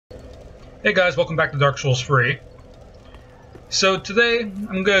Hey guys, welcome back to Dark Souls 3. So today,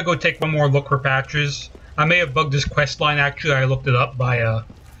 I'm gonna go take one more look for patches. I may have bugged this quest line actually. I looked it up by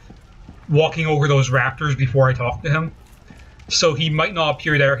walking over those raptors before I talked to him. So he might not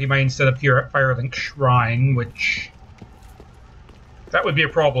appear there, he might instead appear at Firelink Shrine, which... that would be a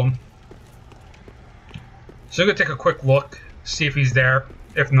problem. So I'm gonna take a quick look, see if he's there.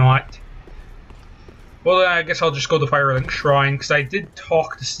 If not, well then I guess I'll just go to Firelink Shrine, because I did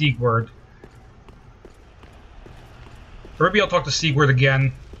talk to Sigurd. Or maybe I'll talk to Sigurd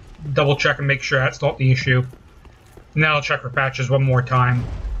again, double check and make sure that's not the issue. And then I'll check for patches one more time.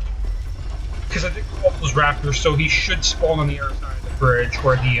 Because I did call those raptors, so he should spawn on the other side of the bridge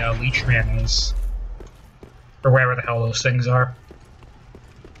where the leech man is. Or wherever the hell those things are.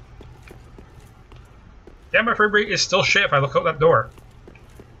 Yeah, my frame rate is still shit if I look out that door.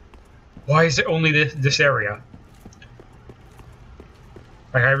 Why is it only this area?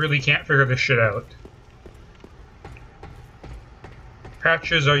 Like, I really can't figure this shit out.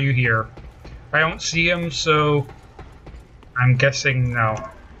 Patches, are you here? I don't see him, so I'm guessing no.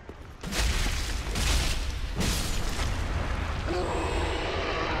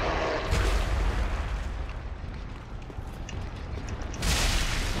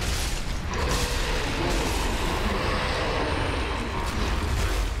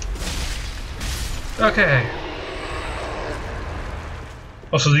 Okay.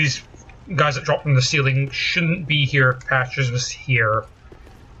 Also, these guys that dropped from the ceiling shouldn't be here if Patches was here.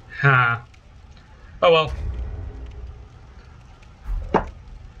 Huh. Oh well.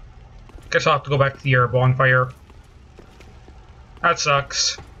 Guess I'll have to go back to the bonfire. That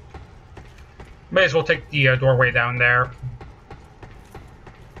sucks. May as well take the doorway down there.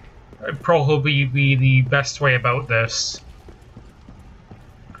 It'd probably be the best way about this.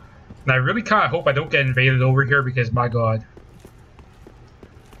 And I really kind of hope I don't get invaded over here because, my god.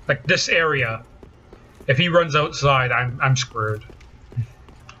 Like, this area, if he runs outside, I'm screwed.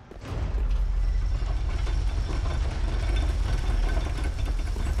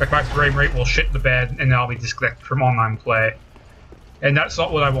 Like, my frame rate will shit the bed, and then I'll be disconnected from online play. And that's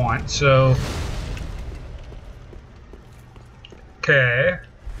not what I want, so... okay.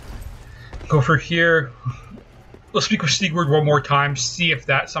 Go for here. Let's speak with Sigurd one more time, see if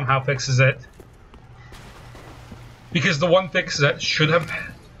that somehow fixes it. Because the one fix that should have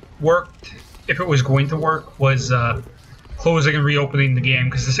worked, if it was going to work, was closing and reopening the game,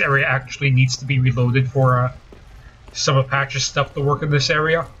 because this area actually needs to be reloaded for some of Patch's stuff to work in this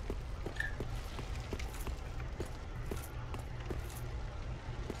area.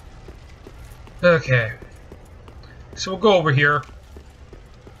 Okay. So we'll go over here.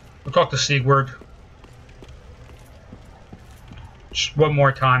 We'll talk to Sigurd. Just one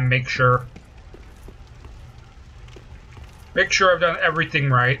more time, make sure. Make sure I've done everything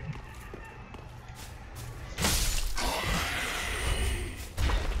right.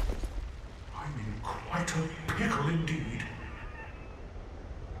 I'm in quite a pickle indeed.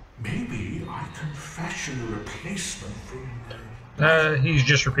 Maybe I can fashion a replacement from... He's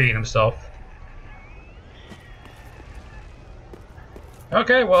just repeating himself.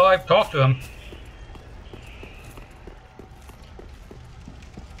 Okay, well, I've talked to him.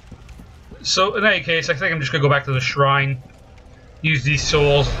 So, in any case, I think I'm just gonna go back to the shrine. Use these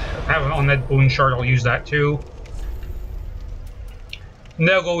souls. If I have an undead bone shard, I'll use that too. And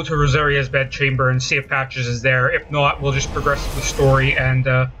then I'll go to Rosaria's bedchamber and see if Patches is there. If not, we'll just progress with the story and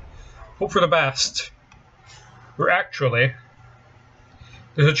hope for the best. Or actually,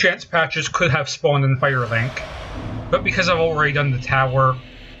 there's a chance Patches could have spawned in Firelink. But because I've already done the tower...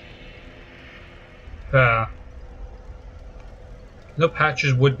 no,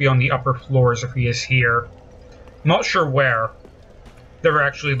 Patches would be on the upper floors if he is here. Not sure where. Never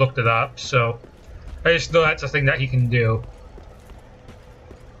actually looked it up, so... I just know that's a thing that he can do.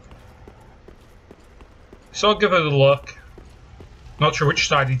 So I'll give it a look. Not sure which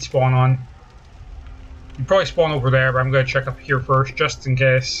side he'd spawn on. He'd probably spawn over there, but I'm going to check up here first, just in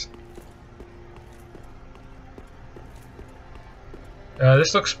case.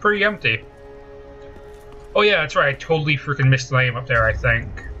 This looks pretty empty. Oh yeah, that's right, I totally freaking missed the name up there, I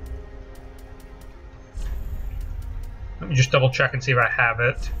think. Let me just double check and see if I have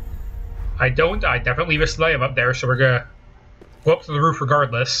it. I don't, I definitely missed the name up there, so we're gonna go up to the roof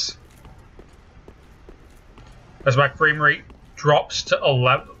regardless. As my frame rate drops to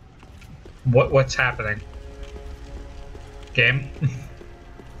 11... What's happening? Game?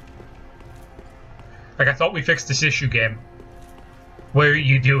 Like, I thought we fixed this issue, game. What are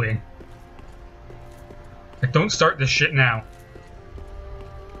you doing? Like, don't start this shit now.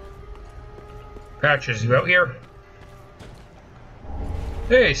 Patches, you out here?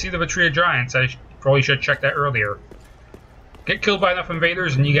 Hey, see the Retreat of Giants. I probably should have checked that earlier. Get killed by enough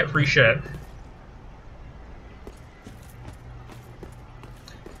invaders and you get free shit.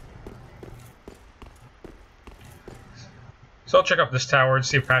 So I'll check up this tower and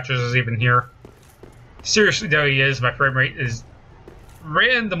see if Patches is even here. Seriously, there he is. My frame rate is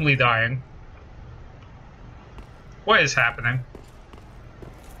randomly dying. What is happening?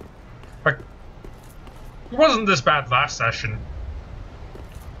 Like, it wasn't this bad last session.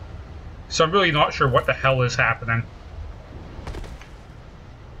 So I'm really not sure what the hell is happening.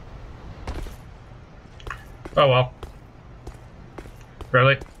 Oh well.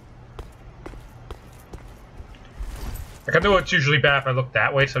 Really? Like, I know it's usually bad if I look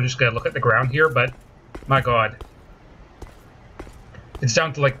that way, so I'm just gonna look at the ground here, but my god. It's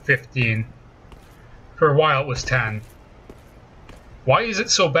down to like 15. For a while it was 10. Why is it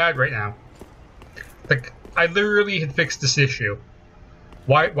so bad right now? Like, I literally had fixed this issue.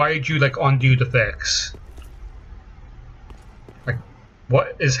 Why did you, like, undo the fix? Like,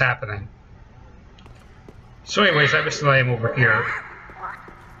 what is happening? So anyways, I missed an item over here.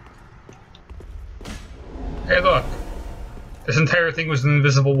 Hey look! This entire thing was an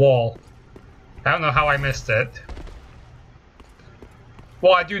invisible wall. I don't know how I missed it.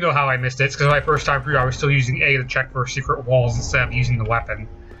 Well, I do know how I missed it. It's because my first time through I was still using A to check for secret walls instead of using the weapon.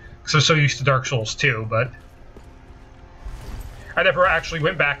 Because I'm so used to Dark Souls 2, but I never actually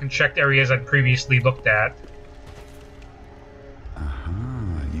went back and checked areas I'd previously looked at.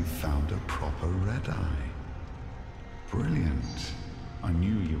 Aha, you found a proper red eye. Brilliant. I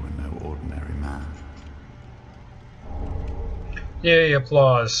knew you were no ordinary man. Yay,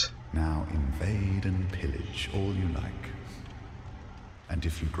 applause. Now invade and pillage all you like. And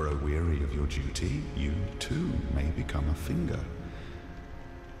if you grow weary of your duty, you too may become a finger.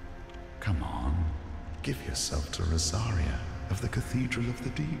 Come on, give yourself to Rosaria of the Cathedral of the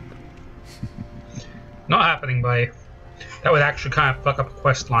Deep. Not happening, buddy. That would actually kind of fuck up a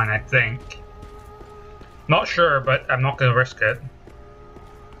quest line, I think. Not sure, but I'm not gonna risk it.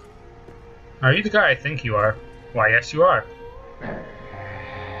 Are you the guy I think you are? Why, yes you are.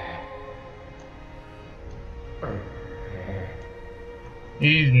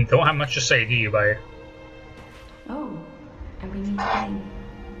 You don't have much to say, do you, buddy? Oh, and we meet again.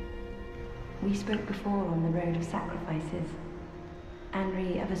 We spoke before on the Road of Sacrifices.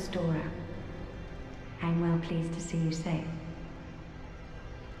 Anri of Astora. I'm well pleased to see you safe.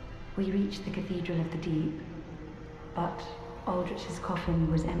 We reached the Cathedral of the Deep, but Aldrich's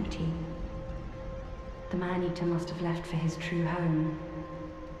coffin was empty. The man-eater must have left for his true home.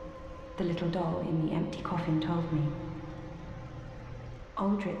 The little doll in the empty coffin told me.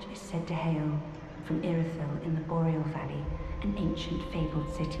 Aldrich is said to hail from Irithyll in the Boreal Valley, an ancient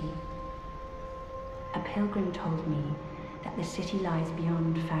fabled city. A pilgrim told me that the city lies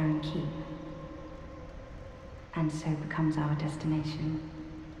beyond Farron Keep, and so becomes our destination.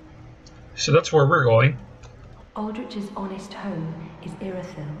 So that's where we're going. Aldrich's honest home is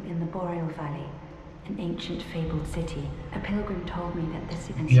Irithyll in the Boreal Valley, an ancient fabled city. A pilgrim told me that the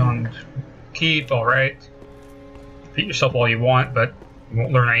city... Beyond Keep, alright. Repeat yourself all you want, but you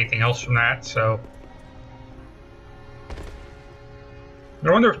won't learn anything else from that, so...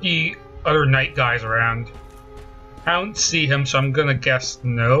 I wonder if the other knight guy's around. I don't see him, so I'm gonna guess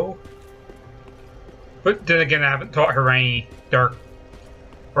no. But then again, I haven't taught her any dark...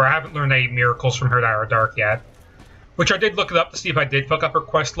 Or I haven't learned any miracles from her that are dark yet. Which I did look it up to see if I did fuck up her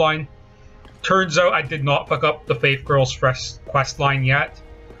quest line. Turns out I did not fuck up the Faith Girl's quest line yet.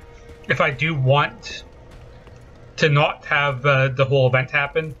 If I do want to not have the whole event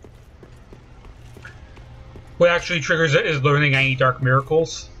happen, what actually triggers it is learning any dark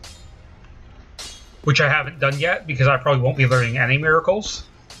miracles. Which I haven't done yet, because I probably won't be learning any miracles.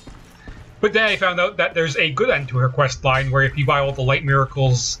 But then I found out that there's a good end to her quest line, where if you buy all the light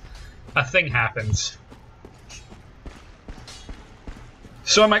miracles, a thing happens.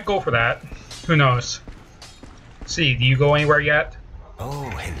 So I might go for that. Who knows? See, do you go anywhere yet? Oh,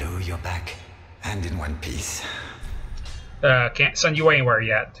 hello, you're back. And in one piece. Can't send you anywhere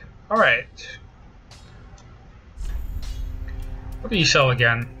yet. Alright. What do you sell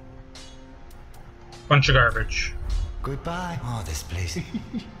again? Bunch of garbage. Goodbye. Oh, this place.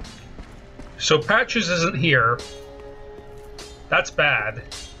 So Patches isn't here. That's bad.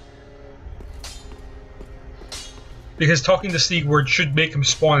 Because talking to Sigurd should make him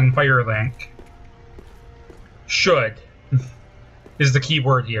spawn in Firelink. Should. Is the key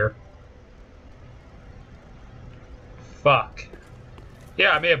word here. Fuck.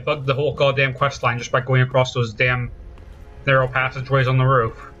 Yeah, I may have bugged the whole goddamn questline just by going across those damn narrow passageways on the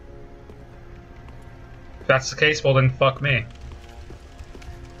roof. If that's the case, well then fuck me.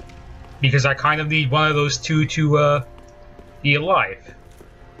 because I kind of need one of those two to be alive.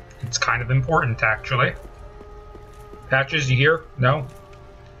 It's kind of important, actually. Patches, you hear? No?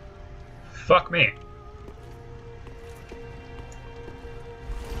 Fuck me.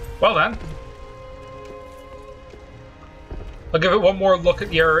 Well then. I'll give it one more look at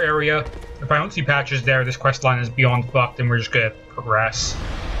the area. If I don't see Patches there, this questline is beyond fucked and we're just gonna progress.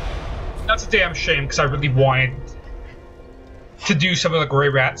 That's a damn shame, because I really wanted to do some of the Grey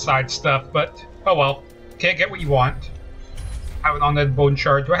Rat side stuff, but oh well. Can't get what you want. I have an undead bone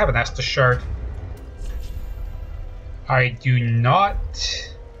shard. Do I have an Estus shard? I do not.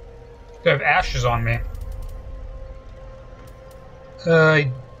 Do I have ashes on me?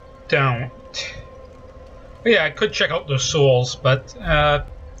 I don't. But yeah, I could check out those souls, but I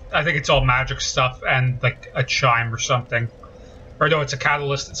think it's all magic stuff and like a chime or something. Or no, it's a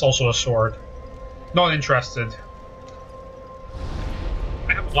catalyst, it's also a sword. Not interested.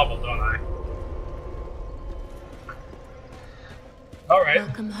 I have a level, don't I? Alright.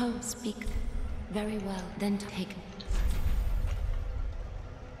 Welcome home, speak. Very well, then take.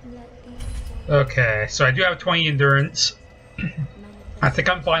 Okay, so I do have 20 endurance. I think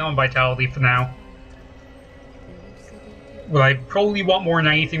I'm fine on vitality for now. What I probably want more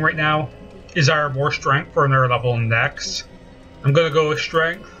than anything right now is our more strength for another level in Dex. I'm gonna go with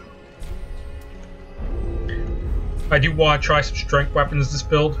strength. I do want to try some strength weapons this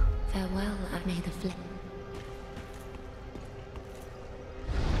build. Farewell, I've made the flip.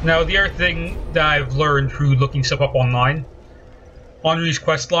 Now, the other thing that I've learned through looking stuff up online, Henri's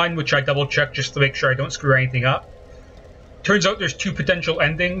questline, which I double-checked just to make sure I don't screw anything up, turns out there's two potential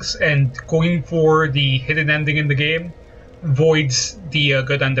endings, and going for the hidden ending in the game voids the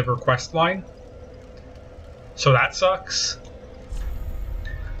good end of her questline. So that sucks.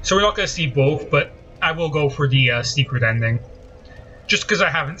 So we're not going to see both, but I will go for the secret ending. Just because I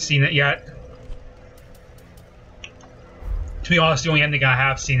haven't seen it yet. To be honest, the only ending I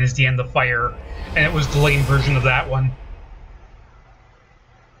have seen is the End of Fire, and it was the lame version of that one.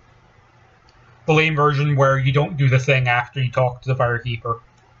 The lame version where you don't do the thing after you talk to the Firekeeper.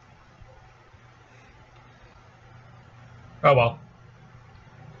 Oh well.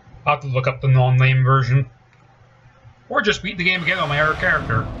 I'll have to look up the non-lame version. Or just beat the game again on my other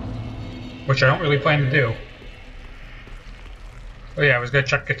character. Which I don't really plan to do. Oh yeah, I was gonna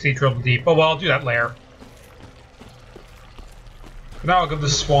check Cathedral deep. Oh well, I'll do that later. For now I'll give the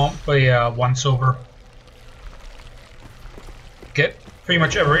swamp a once over. Get pretty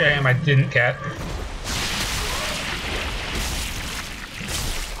much every item I didn't get.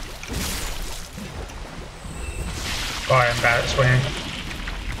 Oh, I am bad at swinging.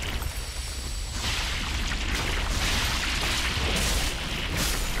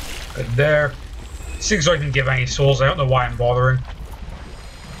 Good there. These things don't even give any souls, I don't know why I'm bothering.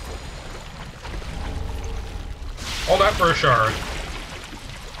 All that for a shard.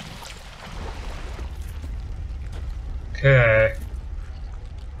 Okay.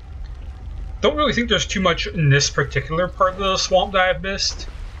 Don't really think there's too much in this particular part of the swamp that I've missed.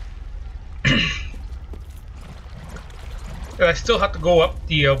 And I still have to go up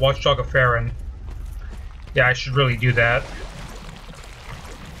the Watchdog of Farron. Yeah, I should really do that.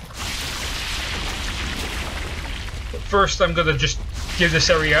 But first, I'm gonna just give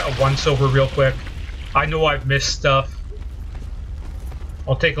this area a once over real quick. I know I've missed stuff.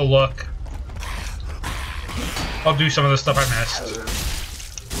 I'll take a look. I'll do some of the stuff I missed.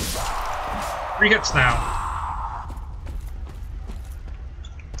 3 hits now.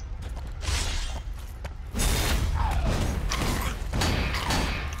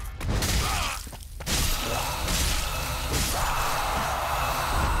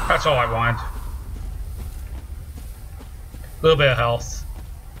 That's all I wanted. A little bit of health.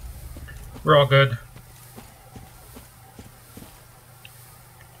 We're all good.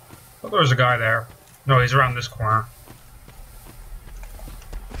 Oh, there's a guy there. No, he's around this corner.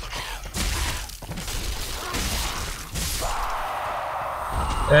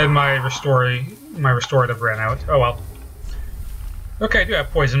 And my restorative ran out. Oh well. Okay, I do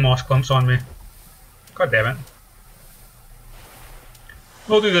have poison moss clumps on me. God damn it.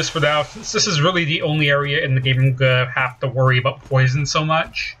 We'll do this for now, since this is really the only area in the game I'm gonna have to worry about poison so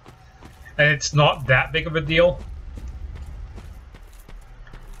much. And it's not that big of a deal.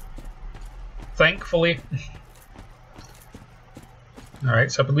 Thankfully.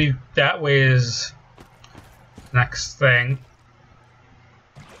 Alright, so I believe that way is the next thing.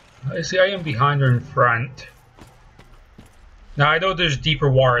 I see I am behind or in front. Now I know there's deeper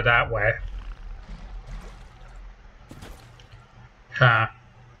water that way. Huh.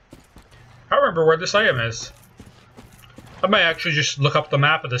 I don't remember where this item is. I might actually just look up the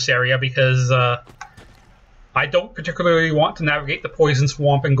map of this area because I don't particularly want to navigate the poison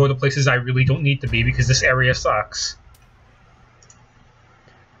swamp and go to places I really don't need to be because this area sucks.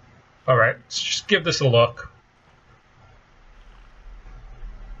 Alright, let's just give this a look.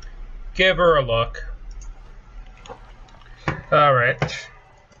 Give her a look. Alright.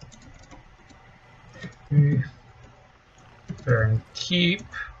 Farron Keep.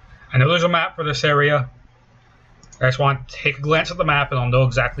 I know there's a map for this area. I just want to take a glance at the map and I'll know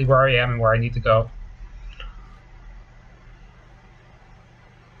exactly where I am and where I need to go.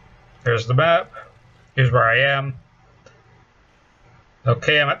 Here's the map. Here's where I am.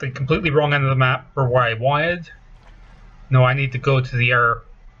 Okay, I'm at the completely wrong end of the map for where I wanted. No, I need to go to the error.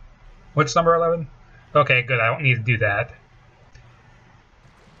 What's number 11? Okay, good. I don't need to do that.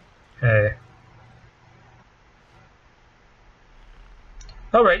 Okay.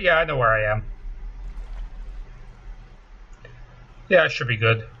 Alright, yeah, I know where I am. Yeah, it should be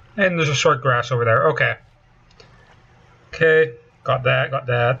good. And there's a short grass over there. Okay. Okay, got that, got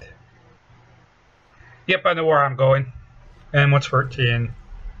that. Yep, I know where I'm going. And what's 13?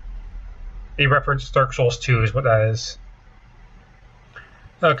 A reference to Dark Souls 2 is what that is.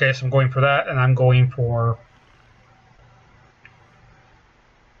 Okay, so I'm going for that, and I'm going for...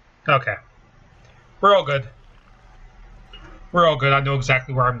 Okay. We're all good. We're all good. I know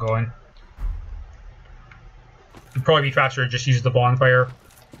exactly where I'm going. It'd probably be faster to just use the bonfire.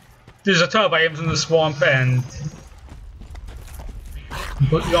 There's a ton of items in the swamp, and...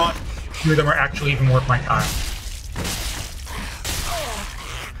 completely honest, few of them are actually even worth my time.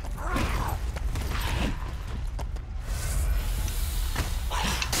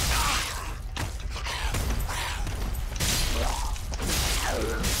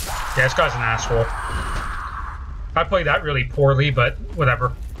 Yeah, this guy's an asshole. I played that really poorly, but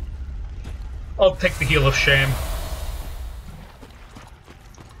whatever. I'll take the heel of shame.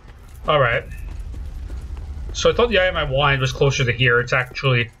 Alright. So I thought the item I wanted was closer to here. It's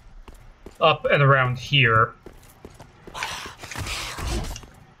actually up and around here.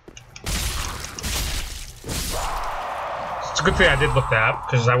 It's a good thing I did look that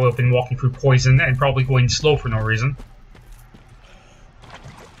up, because I would have been walking through poison and probably going slow for no reason.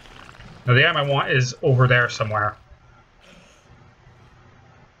 Now the item I want is over there somewhere.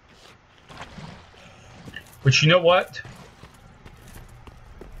 Which, you know what?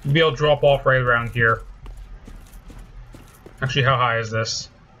 You'll be able to drop off right around here. Actually, how high is this?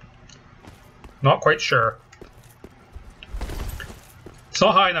 Not quite sure. It's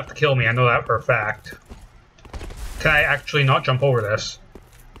not high enough to kill me, I know that for a fact. Can I actually not jump over this?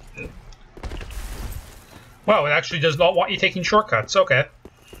 Wow, it actually does not want you taking shortcuts. Okay.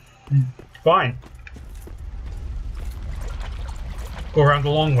 Fine. Go around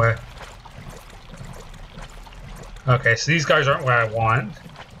the long way. Okay, so these guys aren't what I want.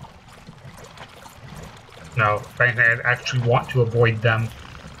 No, if anything, I actually want to avoid them.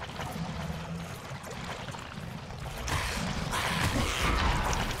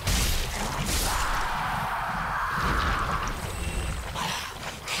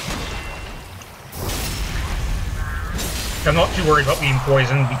 I'm not too worried about being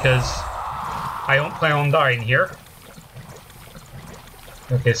poisoned because I don't plan on dying here.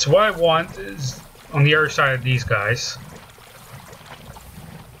 Okay, so what I want is on the other side of these guys.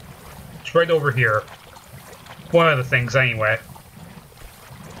 It's right over here. One of the things, anyway.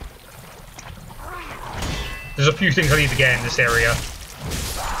 There's a few things I need to get in this area.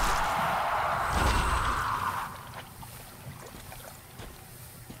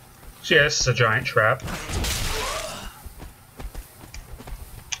 So yeah, this is a giant trap.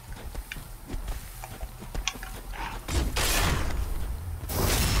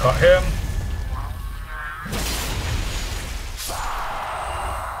 Got him.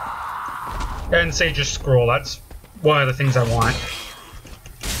 And Sage's Scroll, that's one of the things I want.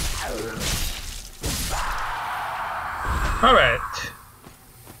 Alright.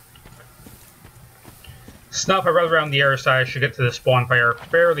 So now if I run around the other side, I should get to this bonfire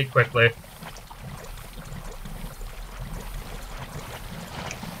fairly quickly.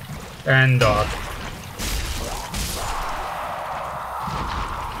 And dog.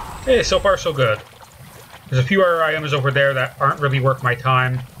 Hey, so far so good. There's a few other items over there that aren't really worth my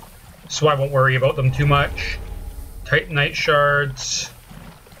time, so I won't worry about them too much. Titanite shards.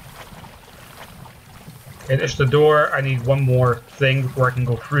 Okay, there's the door. I need one more thing before I can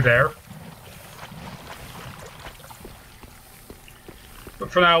go through there.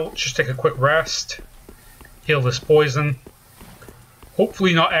 But for now, let's just take a quick rest. Heal this poison.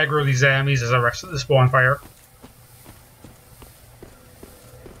 Hopefully not aggro these enemies as I rest at this bonfire.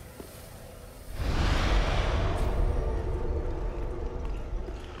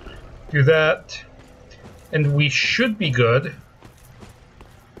 Do that. And we should be good.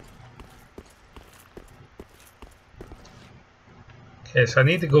 Okay, so I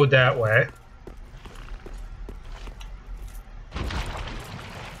need to go that way.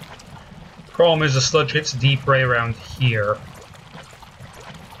 Problem is the sludge hits deep right around here.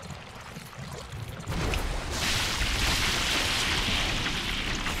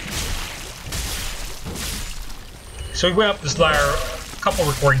 So we went up this ladder a couple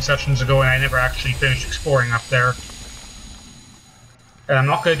recording sessions ago and I never actually finished exploring up there. And I'm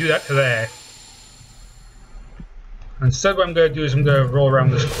not going to do that today. Instead what I'm going to do is I'm going to roll around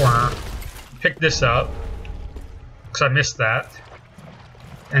this corner, pick this up, because I missed that.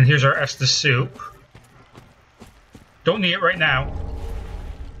 And here's our Estus soup. Don't need it right now.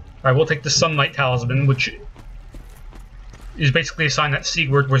 I will take the Sunlight Talisman, which is basically a sign that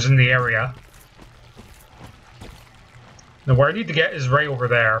Sigurd was in the area. Now what I need to get is right over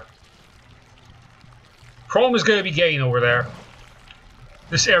there. Problem is going to be getting over there.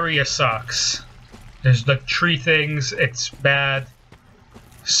 This area sucks. There's the tree things, it's bad.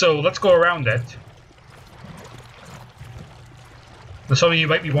 So let's go around it. Now some of you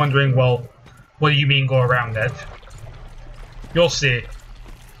might be wondering, well, what do you mean go around it? You'll see.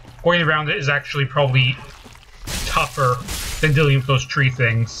 Going around it is actually probably tougher than dealing with those tree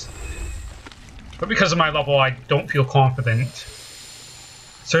things. But because of my level, I don't feel confident.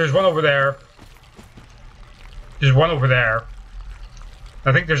 So there's one over there. There's one over there.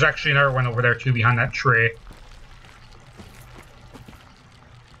 I think there's actually another one over there too, behind that tree.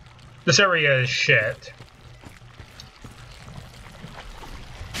 This area is shit.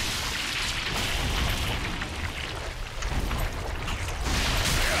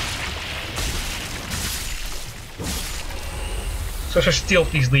 So I should steal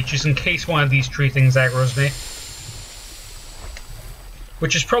these leeches in case one of these tree things aggroes me.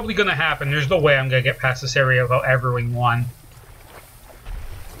 Which is probably going to happen. There's no way I'm going to get past this area without aggroing one.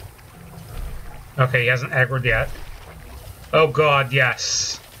 Okay, he hasn't aggroed yet. Oh god,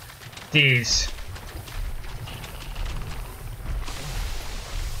 yes. These.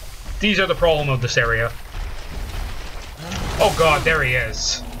 These are the problem of this area. Oh god, there he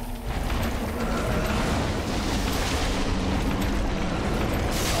is.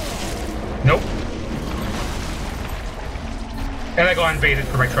 Nope. And I got invaded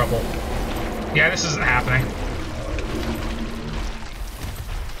for my trouble. Yeah, this isn't happening.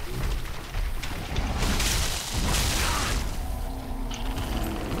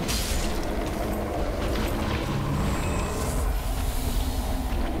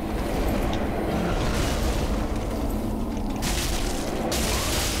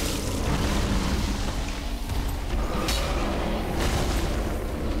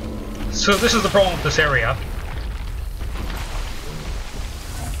 So this is the problem with this area.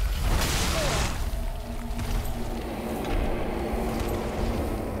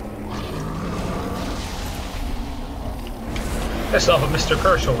 I still have a Mr.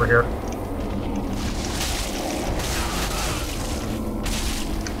 Curse over here.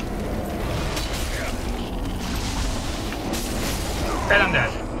 And I'm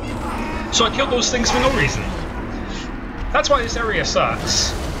dead. So I killed those things for no reason. That's why this area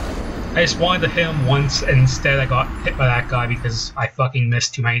sucks. I just wanted to hit him once, and instead I got hit by that guy because I fucking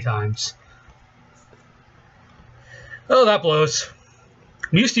missed too many times. Oh, that blows.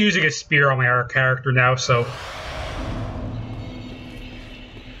 I'm used to using a spear on my arc character now, so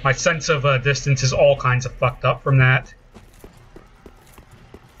my sense of distance is all kinds of fucked up from that.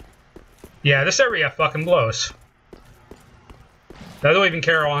 Yeah, this area fucking blows. I don't even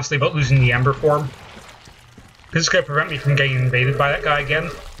care, honestly, about losing the Ember form. Because it's going to prevent me from getting invaded by that guy again.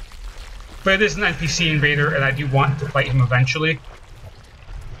 But it is an NPC invader, and I do want to fight him eventually.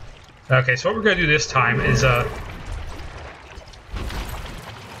 Okay, so what we're going to do this time is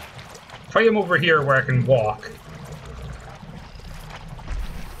fight him over here where I can walk.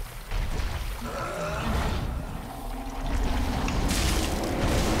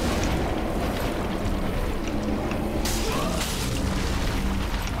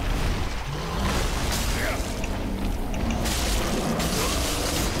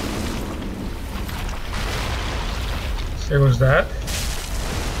 There was that.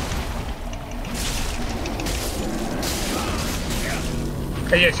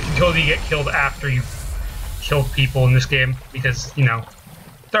 And yes, you can totally get killed after you've killed people in this game, because, you know,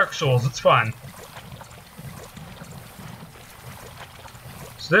 Dark Souls, it's fun.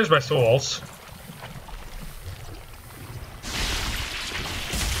 So there's my souls.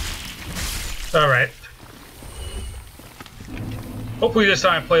 Alright. Hopefully this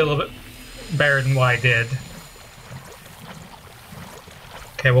time I play a little bit better than what I did.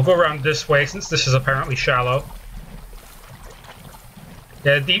 Okay, we'll go around this way since this is apparently shallow.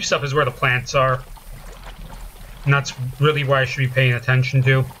 Yeah, the deep stuff is where the plants are. And that's really what I should be paying attention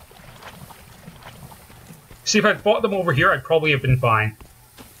to. See, if I'd fought them over here, I'd probably have been fine.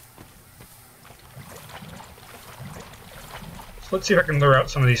 So let's see if I can lure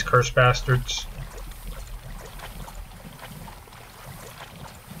out some of these cursed bastards.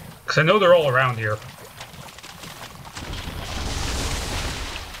 Because I know they're all around here.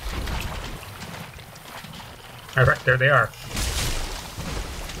 In fact, there they are.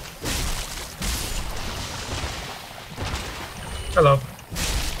 Hello.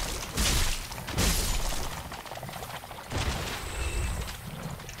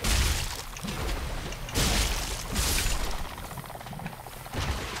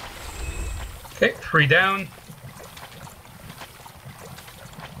 Okay, 3 down.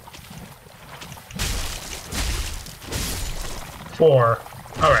 Four.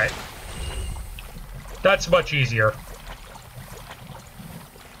 Alright. That's much easier.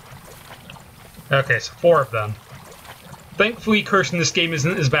 Okay, so 4 of them. Thankfully, cursing this game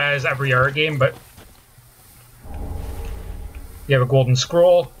isn't as bad as every other game, but... You have a golden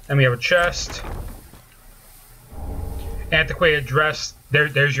scroll, and we have a chest. Antiquated dress.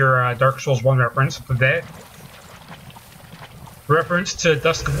 There's your Dark Souls 1 reference of the day. Reference to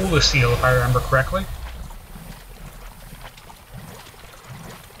Duskabula seal, if I remember correctly.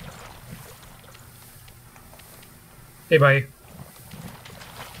 Hey, buddy.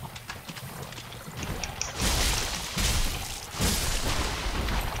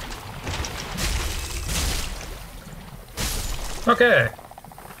 Okay.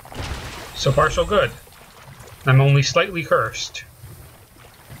 So far, so good. I'm only slightly cursed.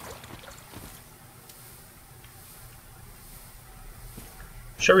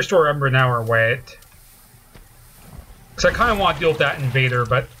 Should restore Ember now or wait? Because I kind of want to deal with that invader,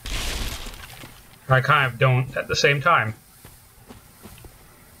 but I kind of don't at the same time.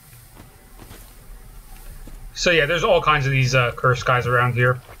 So yeah, there's all kinds of these cursed guys around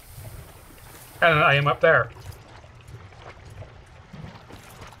here. And I am up there.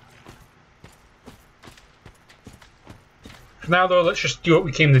 For now though, let's just do what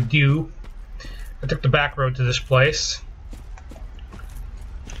we came to do. I took the back road to this place.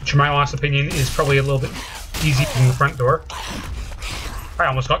 Which in my honest opinion is probably a little bit easier than the front door. I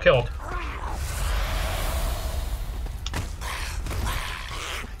almost got killed.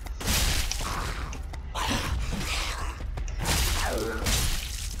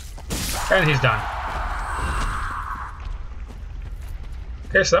 And he's done.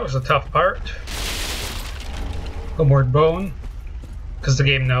 Okay, so that was the tough part. Homeward bone, because the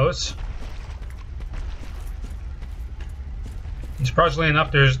game knows. And surprisingly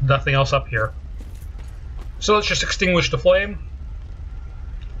enough, there's nothing else up here. So let's just extinguish the flame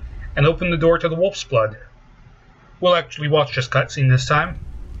and open the door to the wolf's blood. We'll actually watch this cutscene this time.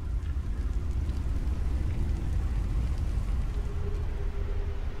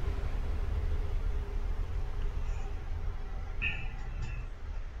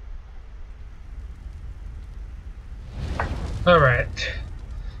 Alright,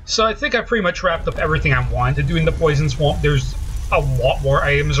 so I think I pretty much wrapped up everything I wanted to do in the Poison Swamp. There's a lot more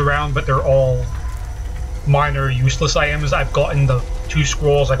items around, but they're all minor, useless items. I've gotten the 2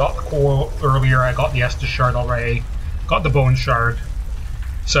 scrolls, I got the core earlier, I got the Estus shard already, got the bone shard.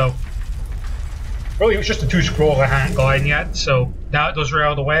 So, really it was just the 2 scrolls I hadn't gotten yet, so now that those are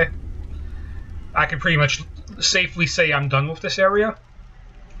out of the way, I can pretty much safely say I'm done with this area.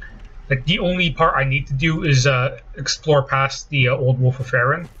 Like, the only part I need to do is explore past the Old Wolf of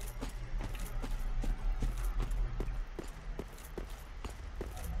Farron.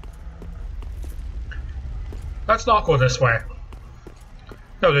 Let's not go this way.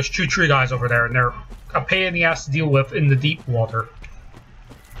 No, there's 2 tree guys over there, and they're a pain in the ass to deal with in the deep water.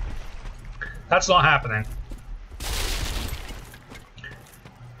 That's not happening.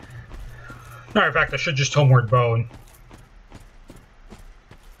 No, in fact, I should just Homeward Bone.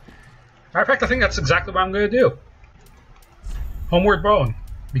 Matter of fact, I think that's exactly what I'm going to do. Homeward Bone.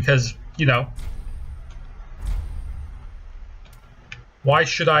 Because, you know, why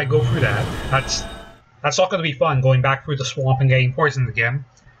should I go through that? That's not going to be fun, going back through the swamp and getting poisoned again.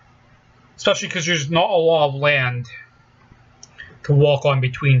 Especially because there's not a lot of land to walk on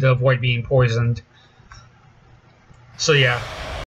between to avoid being poisoned. So yeah.